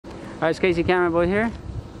Alright, Casey, camera boy here.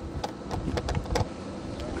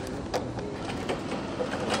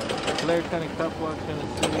 Blair County Cop Watch in the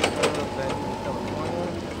city of Vancouver, California.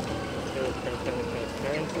 Here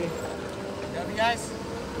transparency. Love you guys.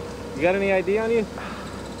 You got any ID on you?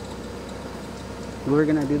 We're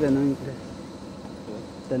gonna do the no inglés.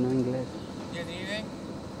 The no inglés. You guys need anything?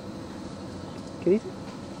 ¿Qué dice?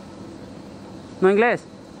 No inglés.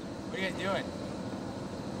 What are you guys doing?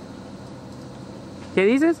 ¿Qué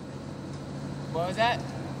dices? What was that?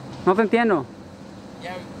 No te entiendo.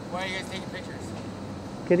 Yeah, why are you guys taking pictures?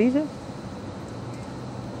 ¿Qué dice?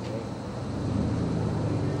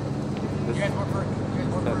 You guys work for...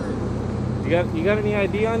 You got any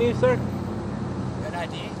ID on you, sir? An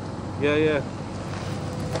ID? Yeah.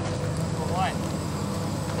 For what?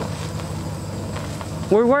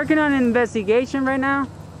 We're working on an investigation right now.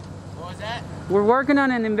 What was that? We're working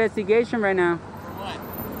on an investigation right now. For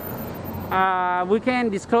what? We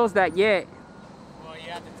can't disclose that yet. Well, you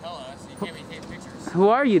have to tell us. You can't be taking pictures. Who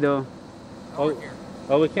are you though? I work here.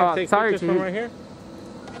 Oh, we can't take sorry, pictures from right here?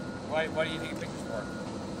 What are you taking pictures for?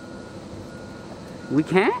 We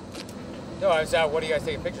can't? No, I was what are you guys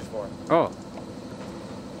taking pictures for? Oh.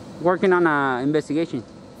 Working on an investigation.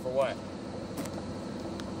 For what?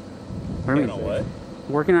 Working on what?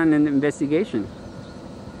 Working on an investigation.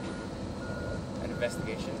 An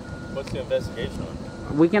investigation? What's the investigation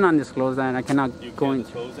on? We cannot disclose that. I cannot go into.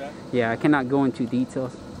 Disclose that? Yeah, I cannot go into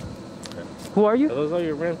details. Okay. Who are you? Are those all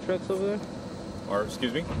your Ram trucks over there? Or,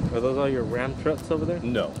 excuse me? Are those all your Ram trucks over there?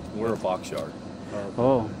 No, we're a box yard.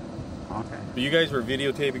 Oh, okay. But you guys were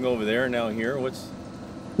videotaping over there, now here. What's?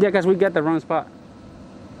 Yeah, because we got the wrong spot.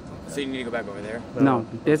 So you need to go back over there? No,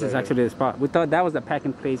 this is actually the spot. We thought that was the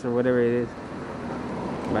packing place or whatever it is.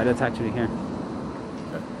 But it's actually here.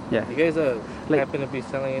 Okay. Yeah. You guys happen to be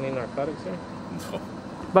selling any narcotics here? No.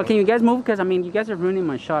 But can you guys move? Because I mean, you guys are ruining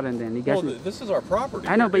my shot, and then you guys. Well, this is our property.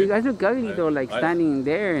 I know, but you dude. guys look ugly though, like standing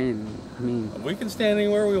there, and I mean. We can stand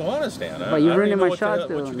anywhere we want to stand. But you're ruining my what shot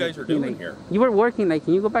though. What you guys are doing like, here? You were working. Like,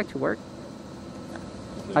 can you go back to work?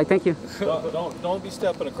 I thank you. Don't be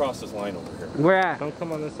stepping across this line over here. Where at? Don't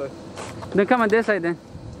come on this side. Then come on this side then.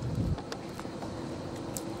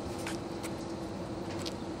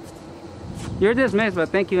 You're dismissed, but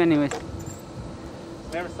thank you anyways.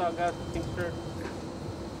 Never saw a guy with a pink shirt.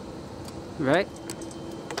 Right?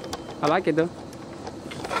 I like it though.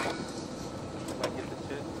 Might get the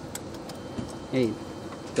shit. Hey,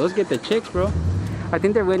 those get the chicks, bro. I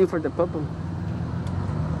think they're waiting for the purple.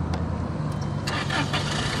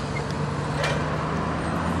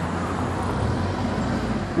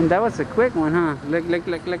 And that was a quick one, huh?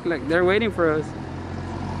 Look. They're waiting for us.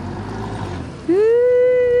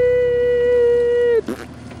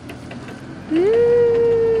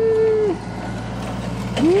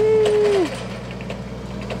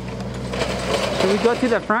 Should we go to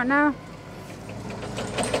the front now?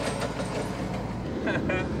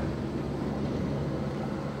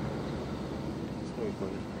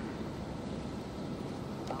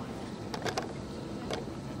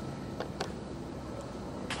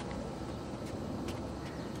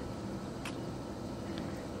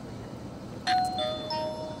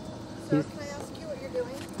 Sir, can I ask you what you're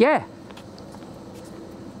doing? Yeah.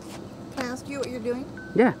 Can I ask you what you're doing?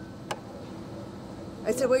 Yeah.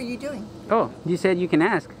 I said, what are you doing? Oh, you said you can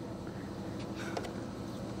ask.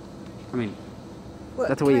 I mean, What,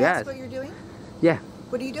 that's what you can I ask asked. what you're doing? Yeah.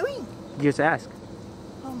 What are you doing? Just ask.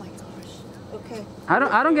 Oh my gosh. Okay.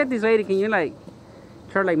 I don't get this lady. Can you like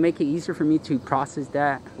try to like make it easier for me to process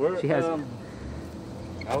that? She has.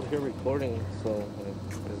 Out here recording, so.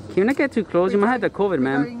 Can you not get too close? You might have the COVID,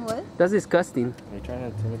 man. Regarding what? That's disgusting. Are you trying to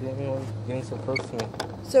intimidate me when getting so close to me?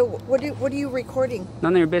 So what are you recording?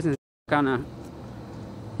 None of your business. Kinda.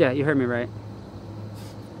 Yeah, you heard me right.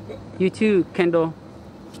 You too, Kendall.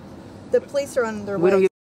 The police are on their We way. don't give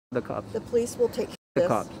the cops. The police will take care The of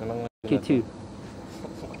this. cops. And I'm You too.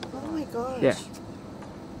 Oh my gosh. Yeah.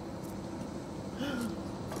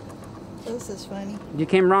 This is funny. You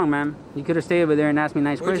came wrong, man. You could have stayed over there and asked me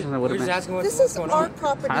nice questions. I would We're have just been. asking This what's is going our on.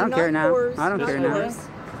 property, I don't not care now. yours. I don't not care now. yours.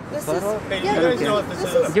 This is. Hey, you Yeah, guys okay. know what this is?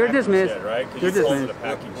 This is- You're A packing dismissed. shed, right? 'Cause You're you call it dismissed. a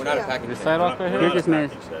packing We're not a shed. packing Your shed. sidewalk right We're here? You're not a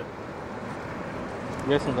dismissed. packing shed. You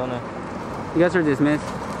guys can go now. You guys are dismissed.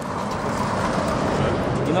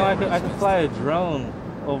 You know, I could fly a drone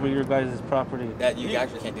over your guys' property. That you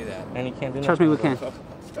actually can't do that. And you can't do Trust me, we nothing. can.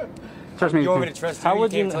 Trust me, You we want me can. to trust you? How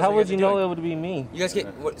would can't you? tell us How what would you you guys are know doing. it would be me? You guys get.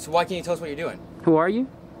 So why can't you tell us what you're doing? Who are you?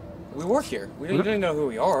 We work here. We don't know who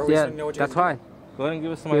we are. We Yeah, just don't know what you that's guys are why. doing. Go ahead and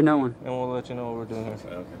give us some You're ID, no one. and we'll let you know what we're doing here.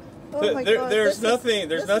 Okay. Oh my God. There's this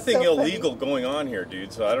is nothing so illegal going on here,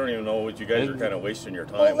 dude. So I don't even know what you guys are kind of wasting your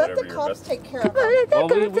time. Well, let whatever the you're cops investing. take care of it. Well,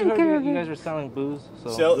 we heard you guys are selling booze,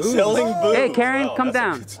 so Selling booze. Hey, Karen, Wow, come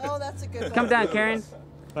that's down. Oh, that's a good one. Come down, Karen.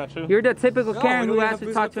 not true. You're the typical Karen we who don't has have to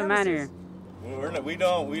booze talk on to a man here. We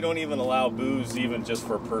don't even allow booze even just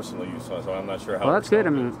for personal use. So I'm not sure how. Well, that's good. I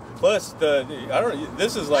mean, plus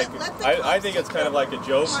this is like I think it's kind of like a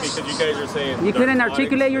joke because you guys are saying you couldn't narcotics.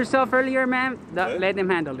 articulate yourself earlier, ma'am. Let them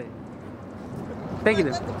handle it. Thank you.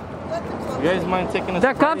 Let the cops You guys mind taking us?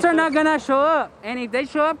 The cops are not gonna show up, and if they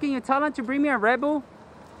show up, can you tell them to bring me a Red Bull?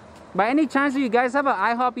 By any chance, do you guys have an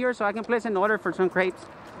IHOP here so I can place an order for some crepes?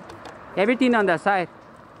 Everything on the side.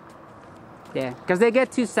 Yeah, because they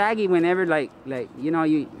get too saggy whenever, like you know,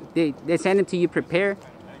 they send them to you prepare.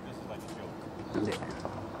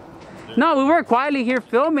 No, we were quietly here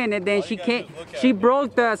filming, and then she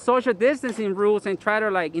broke the social distancing rules and tried to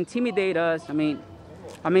like intimidate us. I mean,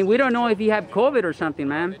 we don't know if you have COVID or something,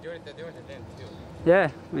 man. They're doing it then too.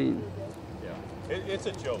 Yeah, I mean. Yeah, it's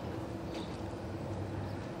a joke.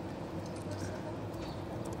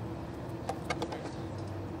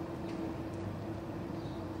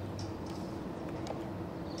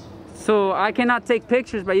 So I cannot take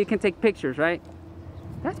pictures, but you can take pictures, right?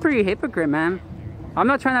 That's pretty hypocrite, man. I'm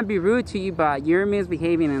not trying to be rude to you, but you're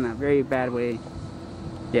misbehaving in a very bad way.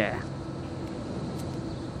 Yeah.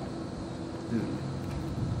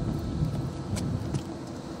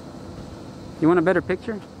 You want a better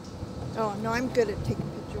picture? Oh, no, I'm good at taking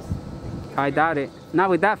pictures. I doubt it. Not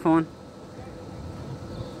with that phone.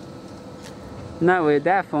 Not with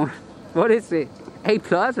that phone. What is it? A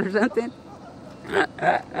plus or something?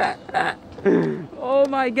 Oh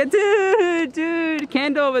my God, dude,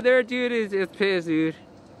 Kendall over there, dude, is pissed, dude.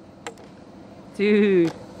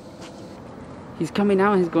 Dude, he's coming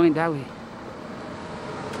out and he's going that way.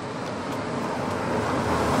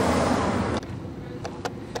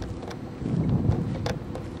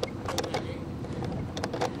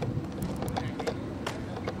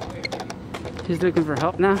 He's looking for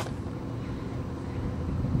help now.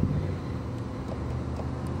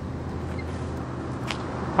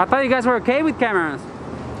 I thought you guys were okay with cameras.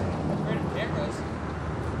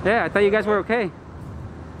 Yeah, I thought you guys were okay.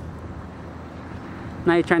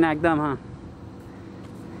 Now you're trying to act dumb, huh?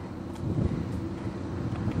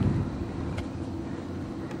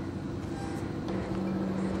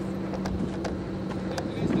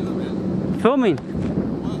 Filming.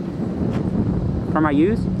 For my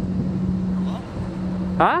use?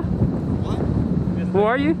 Huh? Who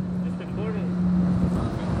are you?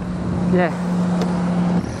 Yeah.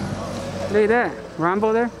 Look at that.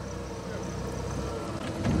 Rambo there.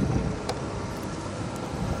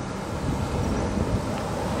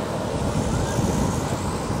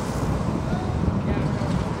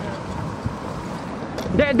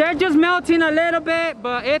 They're just melting a little bit,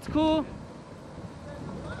 but it's cool.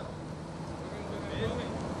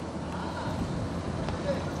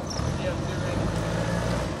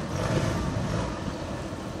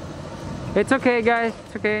 It's okay, guys.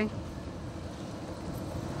 It's okay.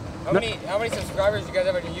 How many subscribers do you guys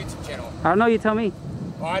have on your YouTube channel? I don't know. You tell me.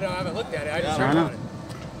 Oh, I haven't looked at it. I just heard about it.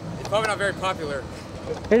 It's probably not very popular.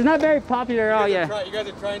 It's not very popular. Oh yeah. You guys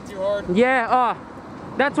are trying too hard. Yeah.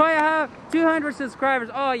 Oh, that's why I have 200 subscribers.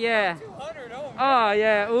 Oh yeah. 200. Oh. Oh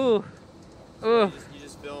yeah. Ooh. Ooh. You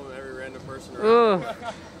just film every random person around. Ooh.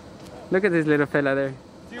 Look at this little fella there.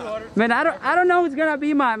 200. Man, I don't know who's gonna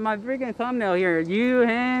be my freaking thumbnail here. You,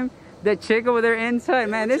 him, the chick over there inside.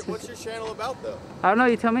 Man, What's your channel about though? I don't know.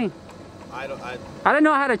 You tell me. I didn't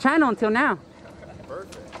know I had a channel until now.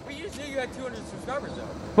 Perfect. Well, you just knew you had 200 subscribers though.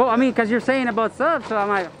 Well, I mean, because you're saying about subs, so I'm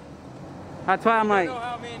like, that's why I'm like. You don't know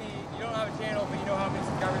how many. You don't have a channel, but you know how many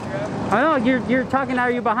subscribers you have. I know you're talking out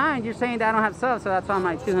of you behind. You're saying that I don't have subs, so that's why I'm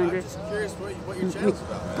like 200. I'm just curious what your channel's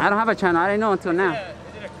about. I don't have a channel. I didn't know until now. Is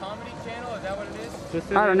it a comedy channel? Is that what it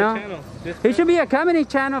is? I don't know. It should be a comedy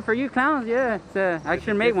channel for you clowns. Yeah, I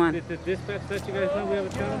should make one. Did the dispatch let you guys know we have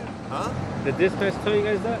a channel? Huh? The dispatch tell you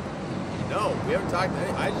guys that? No, we haven't talked to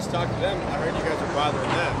any. I just talked to them. I heard you guys are bothering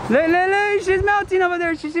them. Look, she's melting over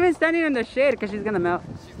there. She's even standing in the shade because she's gonna melt.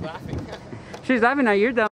 She's laughing. She's laughing at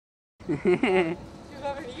you, dumb. She's laughing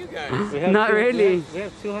at you guys. Not really. We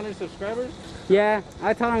have 200 subscribers? Yeah,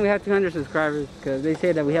 I told them we have 200 subscribers because they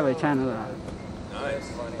say that we have a channel.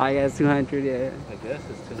 Nice. I guess 200, yeah. I guess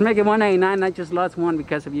it's Let's make it 199. I just lost one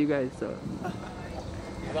because of you guys, so.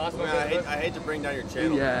 You lost one. I hate to bring down your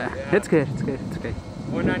channel. Yeah, it's good. It's good. It's okay.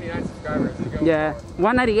 199 subscribers. Yeah,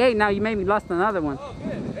 198 now. You made me lost another one. Oh,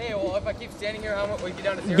 good. Hey, well, if I keep standing here, how much will you get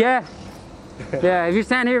down to 0? Yeah. Yeah, if you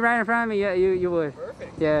stand here right in front of me, yeah, you would.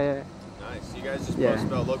 Perfect. Yeah, yeah. Nice. You guys just Yeah. post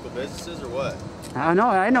about local businesses or what? I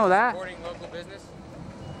know that. Supporting local business.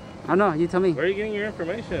 I know, you tell me. Where are you getting your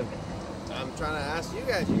information? I'm trying to ask you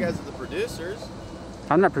guys. You guys are the producers.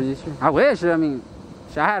 I'm not producer. I wish. I mean,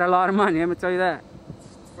 I had a lot of money. I'm gonna tell you that.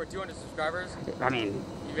 For 200 subscribers, I mean,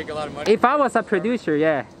 you make a lot of money. if I was a producer,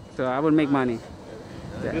 yeah, so I would make money.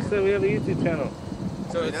 Yeah. Just say we have a YouTube channel.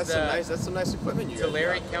 So I mean, it's that's some nice equipment you guys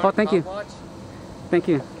Tulare got. County Oh, thank you. Cop Watch. Thank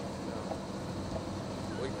you.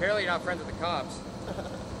 Well, apparently you're not friends with the cops.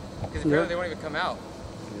 Because apparently they won't even come out.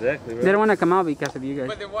 Exactly. Right. They don't want to come out because of you guys.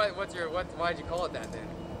 But then why'd you call it that then?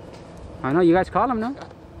 I know you guys call them, no?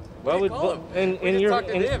 Why would call him. in We just your talked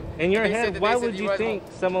to them. in your They said head? that Why they said would you you guys think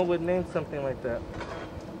someone would name something like that?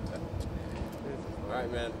 All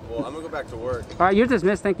right, man. Well, I'm gonna go back to work. All right, you're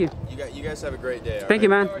dismissed. Thank you. You guys have a great day. all Thank you,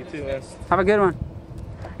 right? man. You too, man. Have a good one.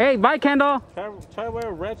 Hey, bye, Kendall. Try wear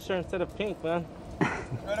a red shirt instead of pink, man.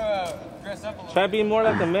 Try to dress up a little Try being more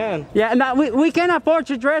like a man. Yeah, no, we can't afford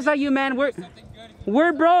to dress like you, man.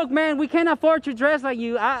 We're broke, man. We can't afford to dress like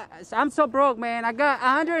you. I'm so broke, man. I got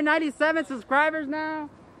 197 subscribers now.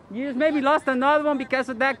 You just maybe lost another one because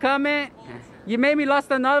of that comment. You made me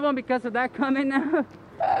lost another one because of that comment now.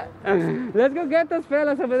 Let's go get those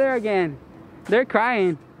fellas over there again. They're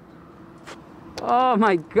crying. Oh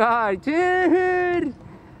my God, dude.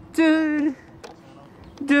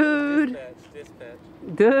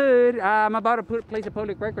 I'm about to place a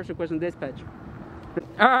public records request on dispatch.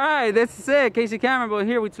 All right, this is it. Casey Cameron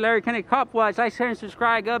here with Tulare County Cop Watch. Like, share, and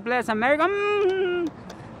subscribe. God bless America.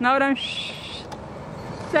 Know what I'm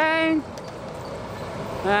saying?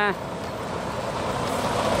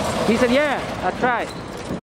 He said, yeah, that's right.